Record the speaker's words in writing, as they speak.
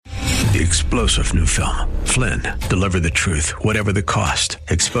The explosive new film, Flynn, deliver the truth, whatever the cost,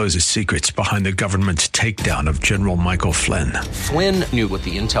 exposes secrets behind the government's takedown of General Michael Flynn. Flynn knew what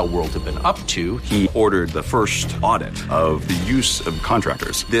the intel world had been up to. He ordered the first audit of the use of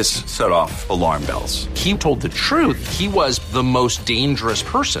contractors. This set off alarm bells. He told the truth. He was the most dangerous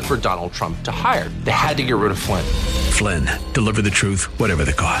person for Donald Trump to hire. They had to get rid of Flynn. Flynn, deliver the truth, whatever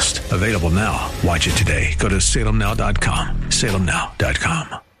the cost. Available now. Watch it today. Go to salemnow.com.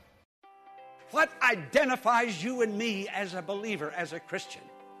 salemnow.com. What identifies you and me as a believer, as a Christian?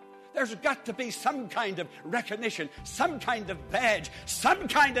 There's got to be some kind of recognition, some kind of badge, some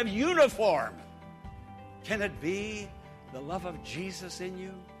kind of uniform. Can it be the love of Jesus in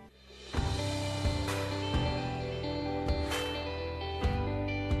you?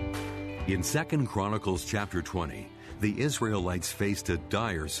 In 2 Chronicles chapter 20, the Israelites faced a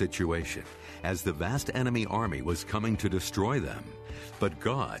dire situation as the vast enemy army was coming to destroy them. But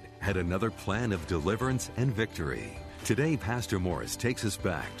God had another plan of deliverance and victory. Today, Pastor Morris takes us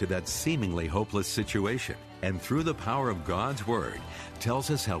back to that seemingly hopeless situation, and through the power of God's Word,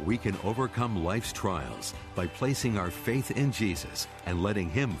 tells us how we can overcome life's trials by placing our faith in Jesus and letting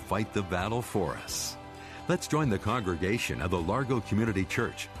Him fight the battle for us. Let's join the congregation of the Largo Community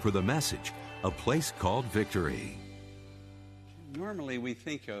Church for the message, A Place Called Victory. Normally we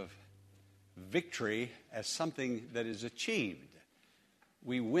think of victory as something that is achieved.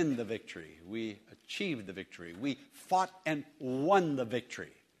 We win the victory. We achieved the victory. We fought and won the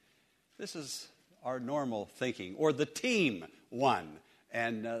victory. This is our normal thinking. Or the team won,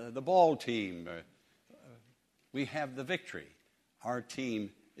 and the ball team, we have the victory. Our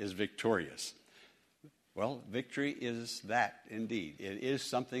team is victorious. Well, victory is that indeed. It is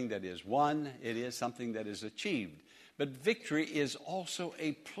something that is won. It is something that is achieved. But victory is also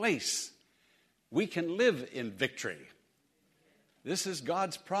a place. We can live in victory. This is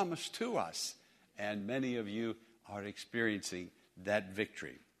God's promise to us, and many of you are experiencing that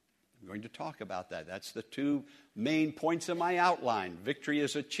victory. I'm going to talk about that. That's the two main points of my outline. Victory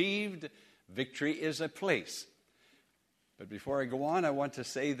is achieved. Victory is a place. But before I go on, I want to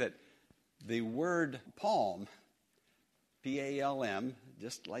say that the word palm, P-A-L-M,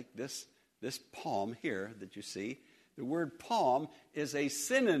 just like this palm here that you see, the word palm is a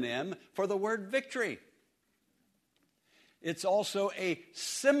synonym for the word victory. It's also a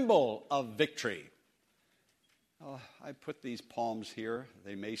symbol of victory. I put these palms here.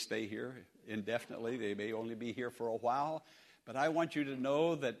 They may stay here indefinitely. They may only be here for a while. But I want you to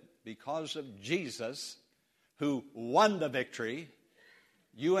know that because of Jesus, who won the victory,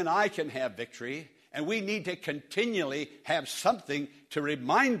 you and I can have victory. And we need to continually have something to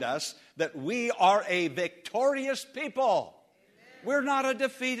remind us that we are a victorious people. Amen. We're not a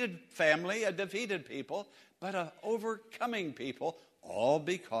defeated family, a defeated people, but an overcoming people, all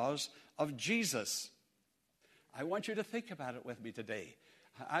because of Jesus. I want you to think about it with me today.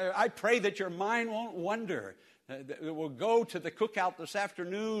 I pray that your mind won't wander. That it will go to the cookout this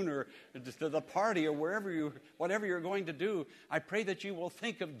afternoon or to the party or whatever you're going to do. I pray that you will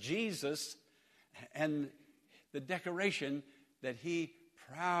think of Jesus and the decoration that He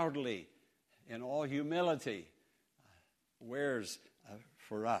proudly, in all humility, wears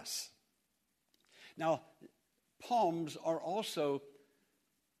for us. Now, palms are also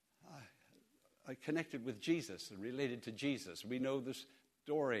connected with Jesus and related to Jesus. We know the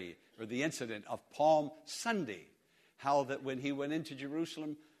story or the incident of Palm Sunday, how that when He went into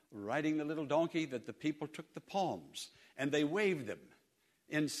Jerusalem riding the little donkey, that the people took the palms and they waved them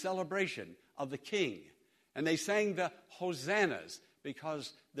in celebration of the King. And they sang the hosannas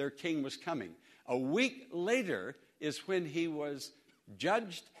because their King was coming. A week later is when He was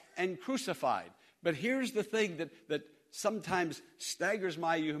judged and crucified. But here's the thing that sometimes staggers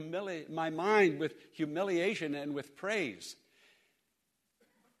my mind with humiliation and with praise.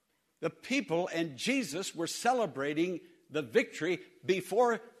 The people and Jesus were celebrating the victory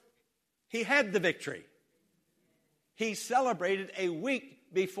before He had the victory. He celebrated a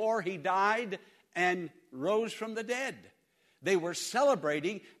week before He died and rose from the dead. They were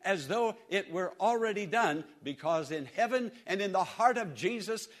celebrating as though it were already done, because in heaven and in the heart of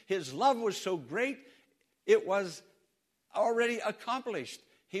Jesus, His love was so great, it was already accomplished.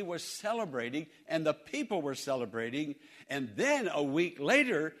 He was celebrating, and the people were celebrating. And then a week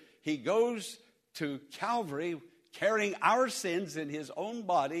later, He goes to Calvary carrying our sins in His own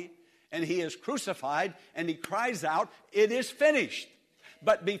body, and He is crucified, and He cries out, "It is finished."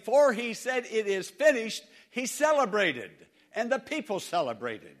 But before He said it is finished, He celebrated, and the people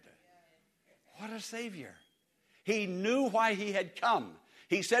celebrated. What a Savior. He knew why He had come.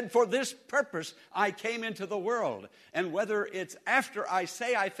 He said, for this purpose I came into the world. And whether it's after I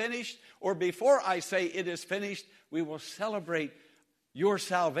say I finished or before I say it is finished, we will celebrate your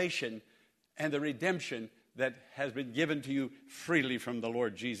salvation and the redemption that has been given to you freely from the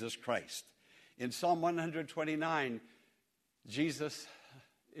Lord Jesus Christ. In Psalm 129, Jesus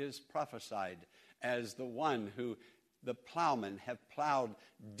is prophesied as the one who the plowmen have plowed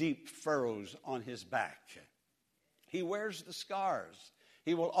deep furrows on his back. He wears the scars.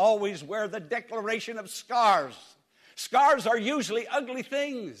 He will always wear the declaration of scars. Scars are usually ugly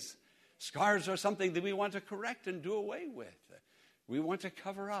things. Scars are something that we want to correct and do away with. We want to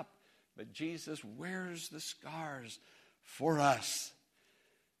cover up. But Jesus wears the scars for us.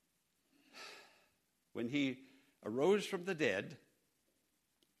 When he arose from the dead,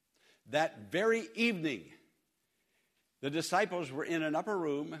 that very evening, the disciples were in an upper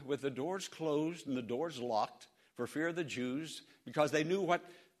room with the doors closed and the doors locked for fear of the Jews, because they knew what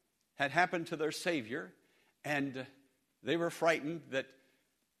had happened to their Savior, and they were frightened that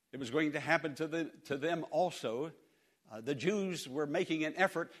it was going to happen to them also. The Jews were making an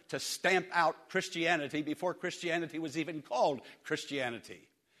effort to stamp out Christianity before Christianity was even called Christianity.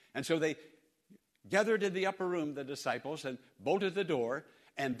 And so they gathered in the upper room, the disciples, and bolted the door.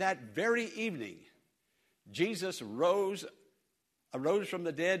 And that very evening, Jesus arose from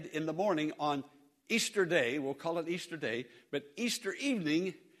the dead in the morning on Easter Day. We'll call it Easter Day. But Easter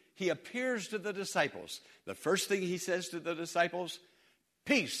evening, he appears to the disciples. The first thing he says to the disciples,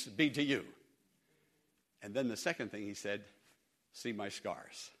 peace be to you. And then the second thing he said, see my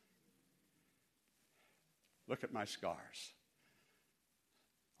scars. Look at my scars.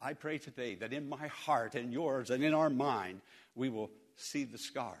 I pray today that in my heart and yours and in our mind, we will see the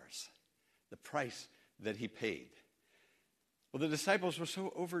scars, the price that he paid. Well, the disciples were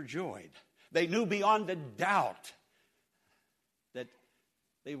so overjoyed. They knew beyond a doubt that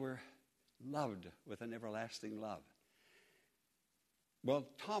they were loved with an everlasting love. Well,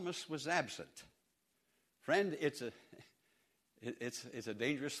 Thomas was absent. Friend, it's a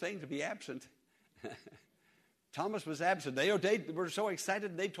dangerous thing to be absent. Thomas was absent. They were so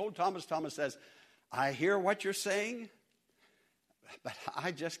excited, they told Thomas. Thomas says, I hear what you're saying, but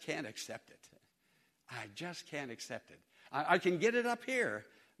I just can't accept it. I just can't accept it. I can get it up here,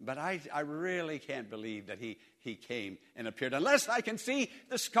 but I really can't believe that he came and appeared. Unless I can see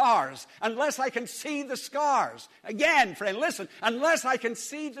the scars. Unless I can see the scars. Again, friend, listen. Unless I can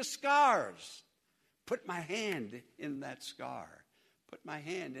see the scars. Put my hand in that scar. Put my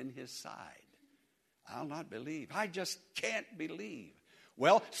hand in his side. I'll not believe. I just can't believe.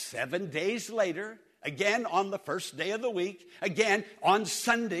 Well, 7 days later, again on the first day of the week, again on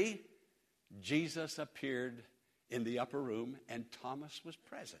Sunday, Jesus appeared in the upper room and Thomas was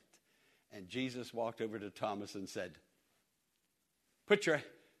present. And Jesus walked over to Thomas and said, put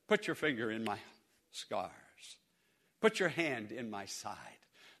your finger in my scars. Put your hand in my side.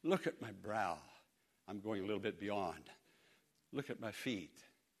 Look at my brow. I'm going a little bit beyond. Look at my feet.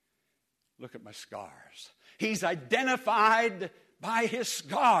 Look at my scars. He's identified by his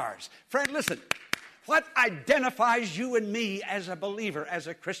scars. Friend, listen. What identifies you and me as a believer, as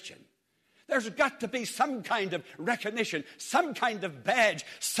a Christian? There's got to be some kind of recognition, some kind of badge,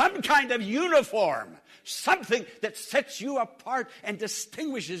 some kind of uniform, something that sets you apart and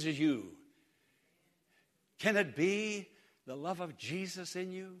distinguishes you. Can it be the love of Jesus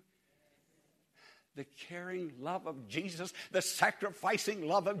in you? The caring love of Jesus, the sacrificing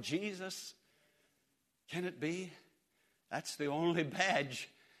love of Jesus. Can it be? That's the only badge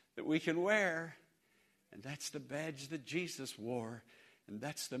that we can wear. And that's the badge that Jesus wore. And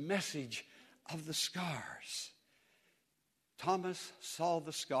that's the message of the scars. Thomas saw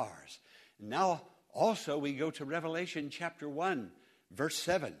the scars. Now also we go to Revelation chapter 1, verse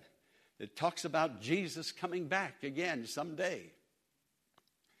 7. It talks about Jesus coming back again someday.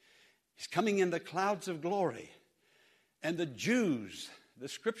 He's coming in the clouds of glory. And the Jews, the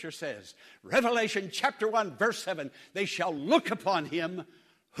scripture says, Revelation chapter 1, verse 7, they shall look upon him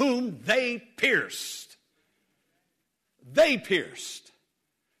whom they pierced. They pierced.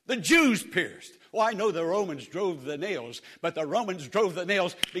 The Jews pierced. Well, I know the Romans drove the nails, but the Romans drove the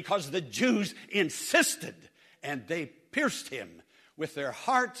nails because the Jews insisted, and they pierced him with their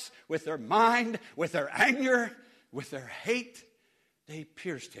hearts, with their mind, with their anger, with their hate. They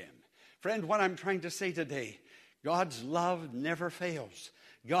pierced him. Friend, what I'm trying to say today, God's love never fails.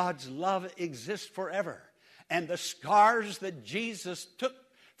 God's love exists forever. And the scars that Jesus took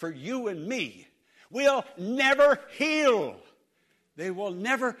for you and me will never heal. They will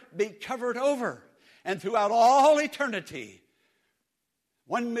never be covered over. And throughout all eternity,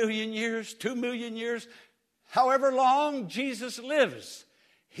 1 million years, 2 million years, however long Jesus lives,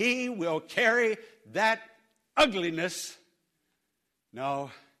 He will carry that ugliness.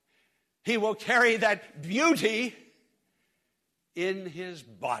 No, he will carry that beauty in his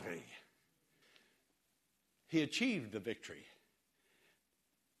body. He achieved the victory.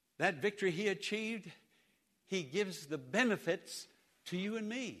 That victory he achieved, he gives the benefits to you and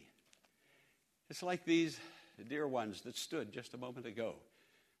me. It's like these dear ones that stood just a moment ago,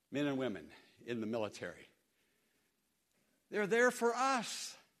 men and women in the military. They're there for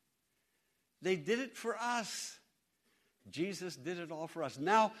us. They did it for us. Jesus did it all for us.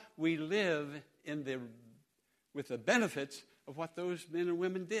 Now we live with the benefits of what those men and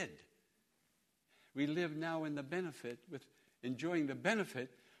women did. We live now in the benefit, with enjoying the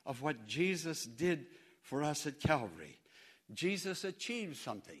benefit of what Jesus did for us at Calvary. Jesus achieved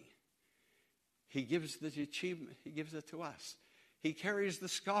something. He gives the achievement, he gives it to us. He carries the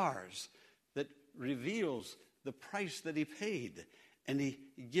scars that reveals the price that he paid, and he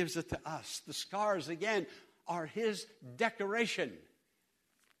gives it to us. The scars, again, are his decoration.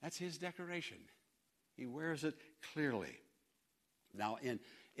 That's his decoration. He wears it clearly. Now, in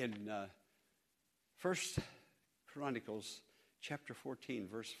 1 Chronicles chapter 14,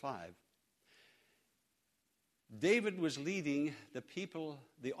 verse 5, David was leading the people,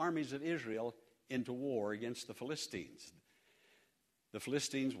 the armies of Israel, into war against the Philistines. The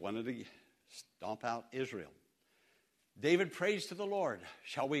Philistines wanted to stomp out Israel. David prays to the Lord,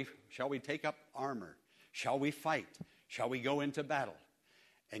 shall we take up armor? Shall we fight? Shall we go into battle?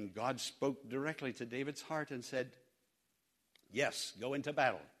 And God spoke directly to David's heart and said, yes, go into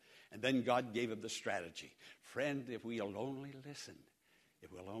battle. And then God gave him the strategy. Friend, if we'll only listen,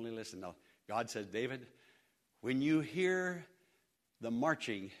 Now, God says, David, when you hear the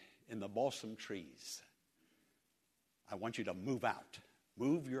marching in the balsam trees, I want you to move out.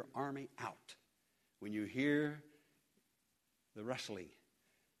 Move your army out. When you hear the wrestling,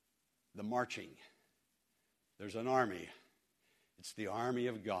 the marching, there's an army. It's the army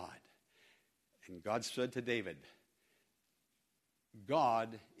of God. And God said to David,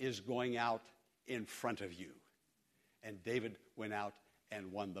 God is going out in front of you. And David went out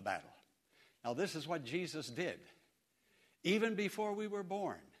and won the battle. Now, this is what Jesus did. Even before we were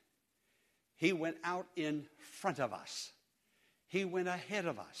born, he went out in front of us. He went ahead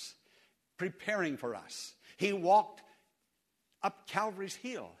of us, preparing for us. He walked up Calvary's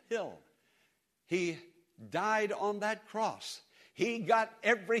hill. He died on that cross. He got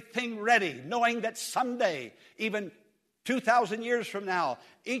everything ready, knowing that someday, even 2,000 years from now,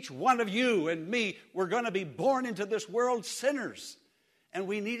 each one of you and me were going to be born into this world sinners. And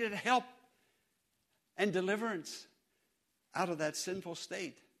we needed help and deliverance out of that sinful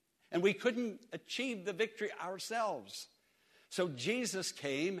state. And we couldn't achieve the victory ourselves. So Jesus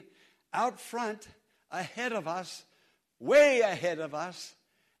came out front, ahead of us, way ahead of us,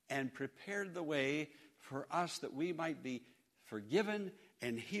 and prepared the way for us that we might be forgiven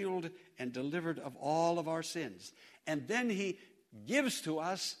and healed and delivered of all of our sins. And then he gives to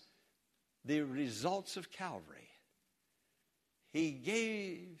us the results of Calvary. He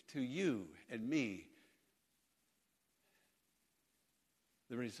gave to you and me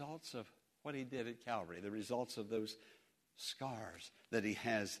the results of what he did at Calvary, the results of those scars that he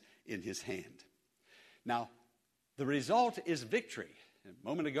has in his hand. Now, the result is victory. A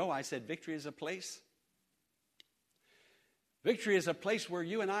moment ago, I said victory is a place. Victory is a place where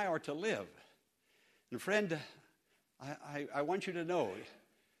you and I are to live. And friend, I want you to know,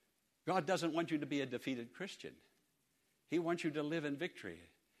 God doesn't want you to be a defeated Christian. He wants you to live in victory.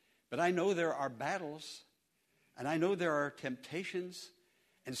 But I know there are battles, and I know there are temptations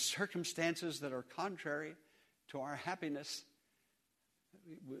and circumstances that are contrary to our happiness.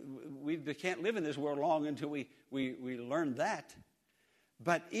 We can't live in this world long until we learn that.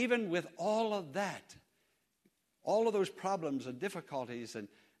 But even with all of that, all of those problems and difficulties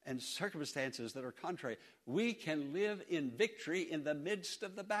and circumstances that are contrary, we can live in victory in the midst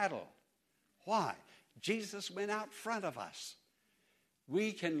of the battle. Why? Jesus went out front of us.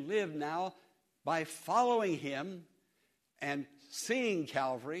 We can live now by following him and seeing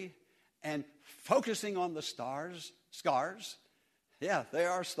Calvary and focusing on the scars. Yeah, they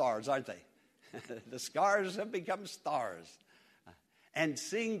are stars, aren't they? The scars have become stars. And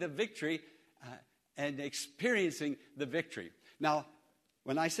seeing the victory and experiencing the victory. Now,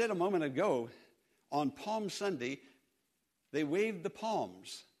 when I said a moment ago, on Palm Sunday, they waved the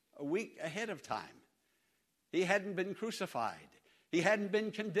palms a week ahead of time. He hadn't been crucified. He hadn't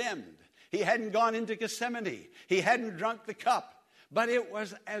been condemned. He hadn't gone into Gethsemane. He hadn't drunk the cup. But it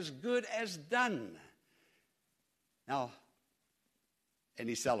was as good as done. Now, and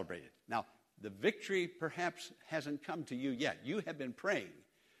he celebrated. Now, the victory perhaps hasn't come to you yet. You have been praying.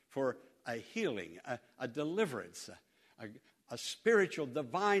 for a healing, a deliverance, a spiritual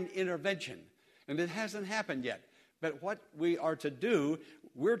divine intervention. And it hasn't happened yet. But what we are to do,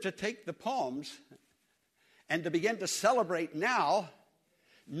 we're to take the palms and to begin to celebrate now,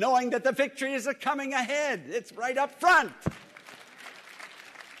 knowing that the victory is coming ahead. It's right up front.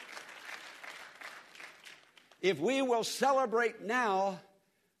 If we will celebrate now,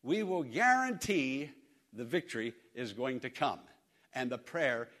 we will guarantee the victory is going to come and the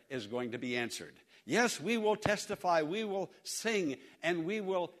prayer is going to be answered. Yes, we will testify, we will sing, and we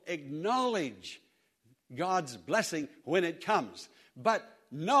will acknowledge God's blessing when it comes. But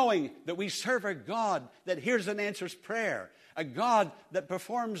knowing that we serve a God that hears and answers prayer, a God that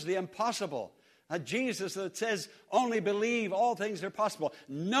performs the impossible, a Jesus that says, only believe, all things are possible.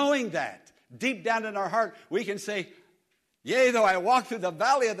 Knowing that, deep down in our heart, we can say, yea, though I walk through the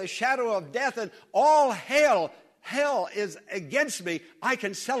valley of the shadow of death and all hell is against me, I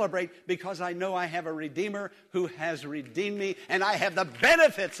can celebrate because I know I have a Redeemer who has redeemed me, and I have the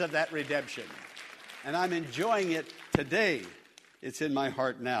benefits of that redemption. And I'm enjoying it today. It's in my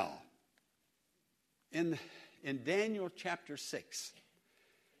heart now. In Daniel chapter 6,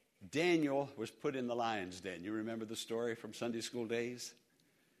 Daniel was put in the lion's den. You remember the story from Sunday school days?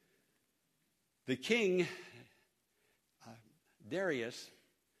 The king, Darius,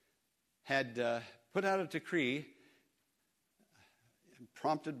 had put out a decree,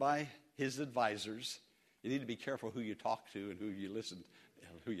 prompted by his advisors. You need to be careful who you talk to and who you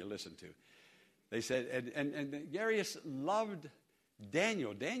listen to. They said, and Darius loved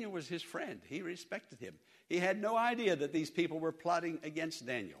Daniel. Daniel was his friend. He respected him. He had no idea that these people were plotting against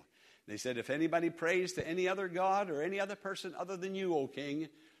Daniel. They said, if anybody prays to any other god or any other person other than you, O king,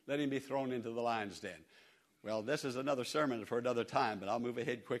 let him be thrown into the lion's den. Well, this is another sermon for another time, but I'll move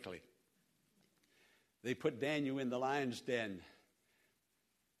ahead quickly. They put Daniel in the lion's den.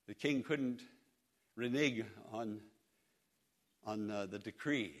 The king couldn't renege on the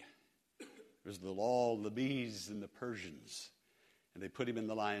decree. It was the law of the Medes and the Persians. And they put him in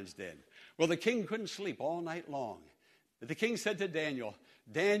the lion's den. Well, the king couldn't sleep all night long. But the king said to Daniel,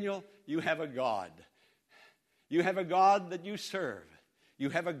 Daniel, you have a God. You have a God that you serve. You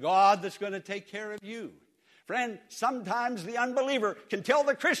have a God that's going to take care of you. Friend, sometimes the unbeliever can tell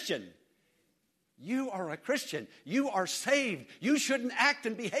the Christian, you are a Christian. You are saved. You shouldn't act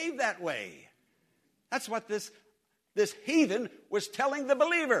and behave that way. That's what this heathen was telling the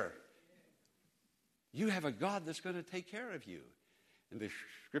believer. You have a God that's going to take care of you. And the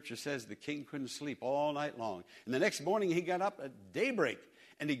scripture says the king couldn't sleep all night long. And the next morning he got up at daybreak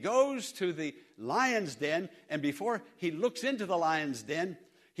and he goes to the lion's den. And before he looks into the lion's den,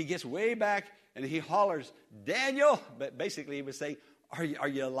 he gets way back and he hollers, Daniel. But basically he was saying, are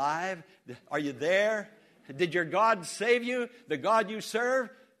you alive? Are you there? Did your God save you? The God you serve,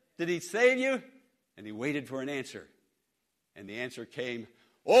 did he save you? And he waited for an answer. And the answer came,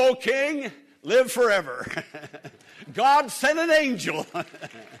 O king, live forever. God sent an angel.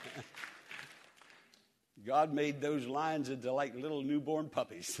 God made those lions into like little newborn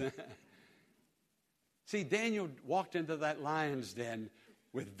puppies. See, Daniel walked into that lion's den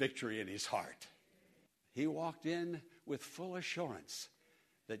with victory in his heart. He walked in with full assurance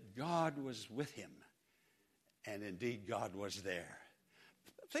that God was with him. And indeed, God was there.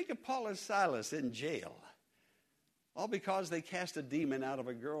 Think of Paul and Silas in jail. All because they cast a demon out of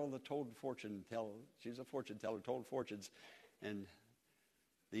a girl that told fortune teller. She was a fortune teller, told fortunes. And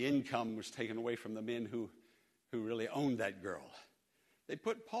the income was taken away from the men who really owned that girl. They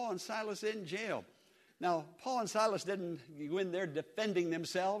put Paul and Silas in jail. Now, Paul and Silas didn't go in there defending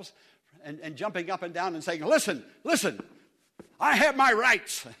themselves and jumping up and down and saying, listen, I have my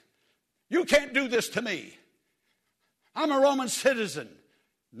rights. You can't do this to me. I'm a Roman citizen.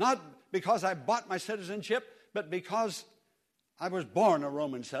 Not because I bought my citizenship, but because I was born a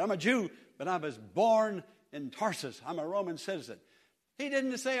Roman citizen. I'm a Jew, but I was born in Tarsus. I'm a Roman citizen. He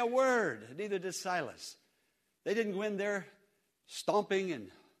didn't say a word, neither did Silas. They didn't go in there stomping and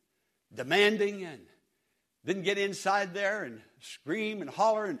demanding and didn't get inside there and scream and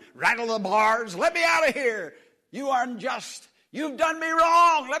holler and rattle the bars. Let me out of here. You are unjust. You've done me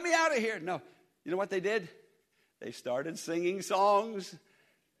wrong. Let me out of here. No. You know what they did? They started singing songs.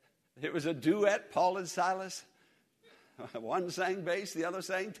 It was a duet, Paul and Silas. One sang bass, the other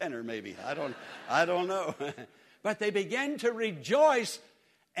sang tenor maybe. I don't know. But they began to rejoice.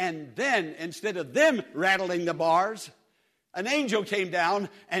 And then, instead of them rattling the bars, an angel came down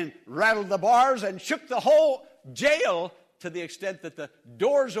and rattled the bars and shook the whole jail to the extent that the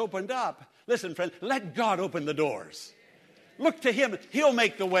doors opened up. Listen, friend, let God open the doors. Look to him. He'll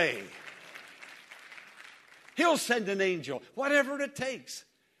make the way. He'll send an angel, whatever it takes.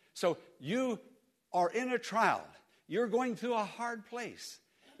 So you are in a trial. You're going through a hard place.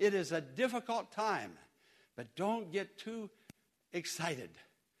 It is a difficult time. But don't get too excited.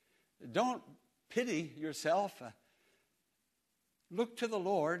 Don't pity yourself. Look to the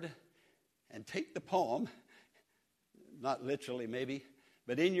Lord and take the poem, not literally maybe,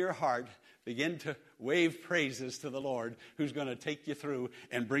 but in your heart, begin to wave praises to the Lord who's going to take you through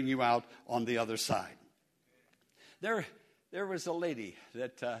and bring you out on the other side. There was a lady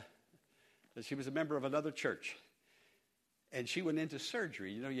that she was a member of another church. And she went into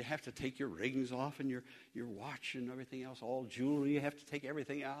surgery. You know, you have to take your rings off and your watch and everything else, all jewelry. You have to take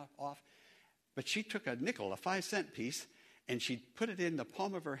everything off. But she took a nickel, a 5-cent piece, and she put it in the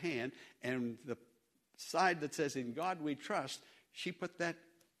palm of her hand. And the side that says, "In God we trust," she put that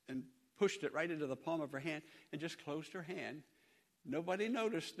and pushed it right into the palm of her hand and just closed her hand. Nobody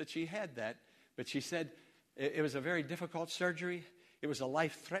noticed that she had that. But she said it was a very difficult surgery. It was a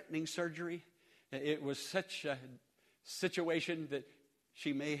life-threatening surgery. It was such a situation that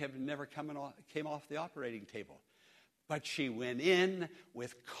she may have never came off the operating table. But she went in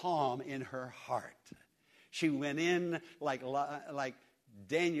with calm in her heart. She went in like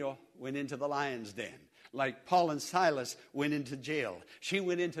Daniel went into the lion's den, like Paul and Silas went into jail. She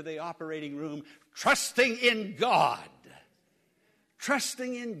went into the operating room trusting in God.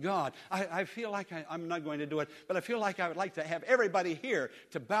 Trusting in God. I feel like I'm not going to do it, but I feel like I would like to have everybody here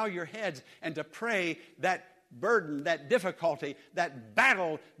to bow your heads and to pray that burden, that difficulty, that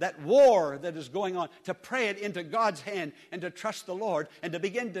battle, that war that is going on, to pray it into God's hand and to trust the Lord and to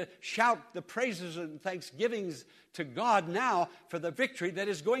begin to shout the praises and thanksgivings to God now for the victory that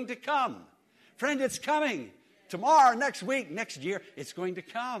is going to come. Friend, it's coming. Tomorrow, next week, next year, it's going to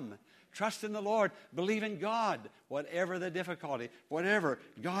come. Trust in the Lord. Believe in God. Whatever the difficulty, whatever,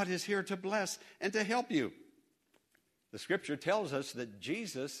 God is here to bless and to help you. The scripture tells us that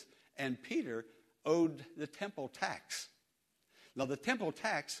Jesus and Peter owed the temple tax. Now, the temple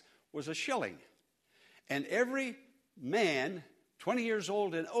tax was a shilling. And every man 20 years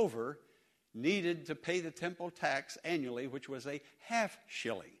old and over needed to pay the temple tax annually, which was a half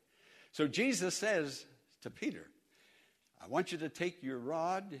shilling. So Jesus says to Peter, I want you to take your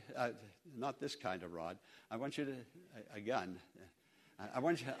rod, not this kind of rod. I want you to, a gun. I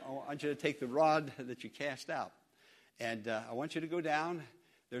want you to take the rod that you cast out. And I want you to go down.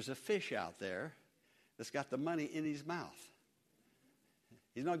 There's a fish out there that's got the money in his mouth.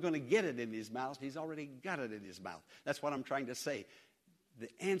 He's not going to get it in his mouth. He's already got it in his mouth. That's what I'm trying to say. The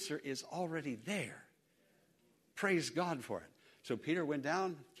answer is already there. Praise God for it. So Peter went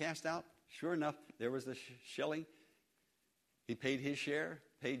down, cast out. Sure enough, there was the shilling. He paid his share,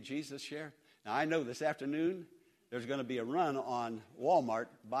 paid Jesus' share. Now, I know this afternoon there's going to be a run on Walmart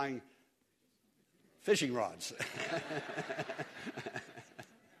buying fishing rods.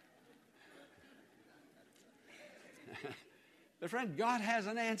 But friend, God has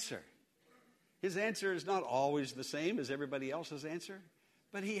an answer. His answer is not always the same as everybody else's answer,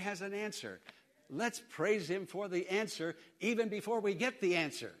 but he has an answer. Let's praise him for the answer even before we get the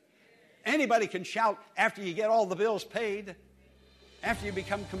answer. Anybody can shout after you get all the bills paid, after you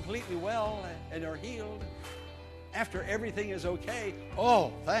become completely well and are healed, after everything is okay.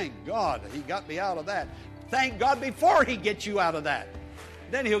 Oh, thank God he got me out of that. Thank God before he gets you out of that.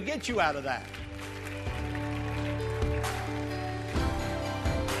 Then he'll get you out of that.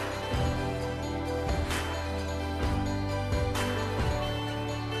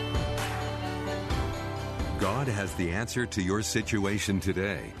 God has the answer to your situation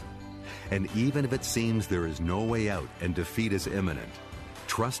today. And even if it seems there is no way out and defeat is imminent,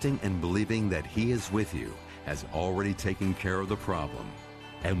 trusting and believing that he is with you has already taken care of the problem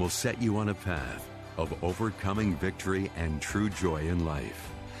and will set you on a path of overcoming victory and true joy in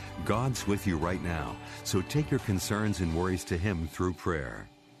life. God's with you right now, so take your concerns and worries to him through prayer.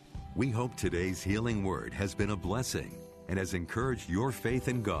 We hope today's healing word has been a blessing and has encouraged your faith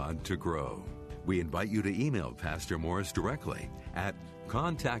in God to grow. We invite you to email Pastor Morris directly at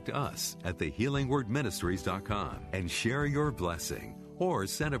contactus@thehealingwordministries.com and share your blessing, or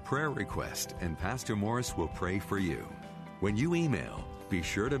send a prayer request and Pastor Morris will pray for you. When you email, be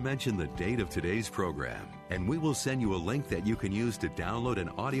sure to mention the date of today's program, and we will send you a link that you can use to download an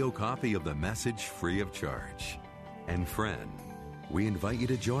audio copy of the message free of charge. And friend, we invite you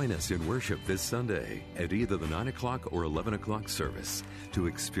to join us in worship this Sunday at either the 9 o'clock or 11 o'clock service to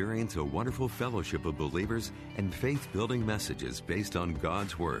experience a wonderful fellowship of believers and faith-building messages based on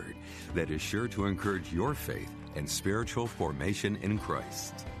God's Word that is sure to encourage your faith and spiritual formation in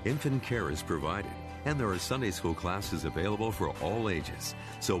Christ. Infant care is provided, and there are Sunday school classes available for all ages,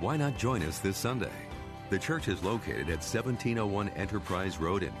 so why not join us this Sunday? The church is located at 1701 Enterprise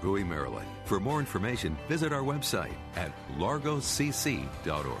Road in Bowie, Maryland. For more information, visit our website at largocc.org.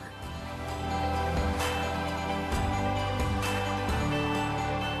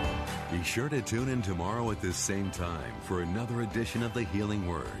 Be sure to tune in tomorrow at this same time for another edition of the Healing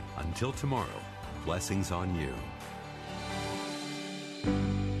Word. Until tomorrow, blessings on you.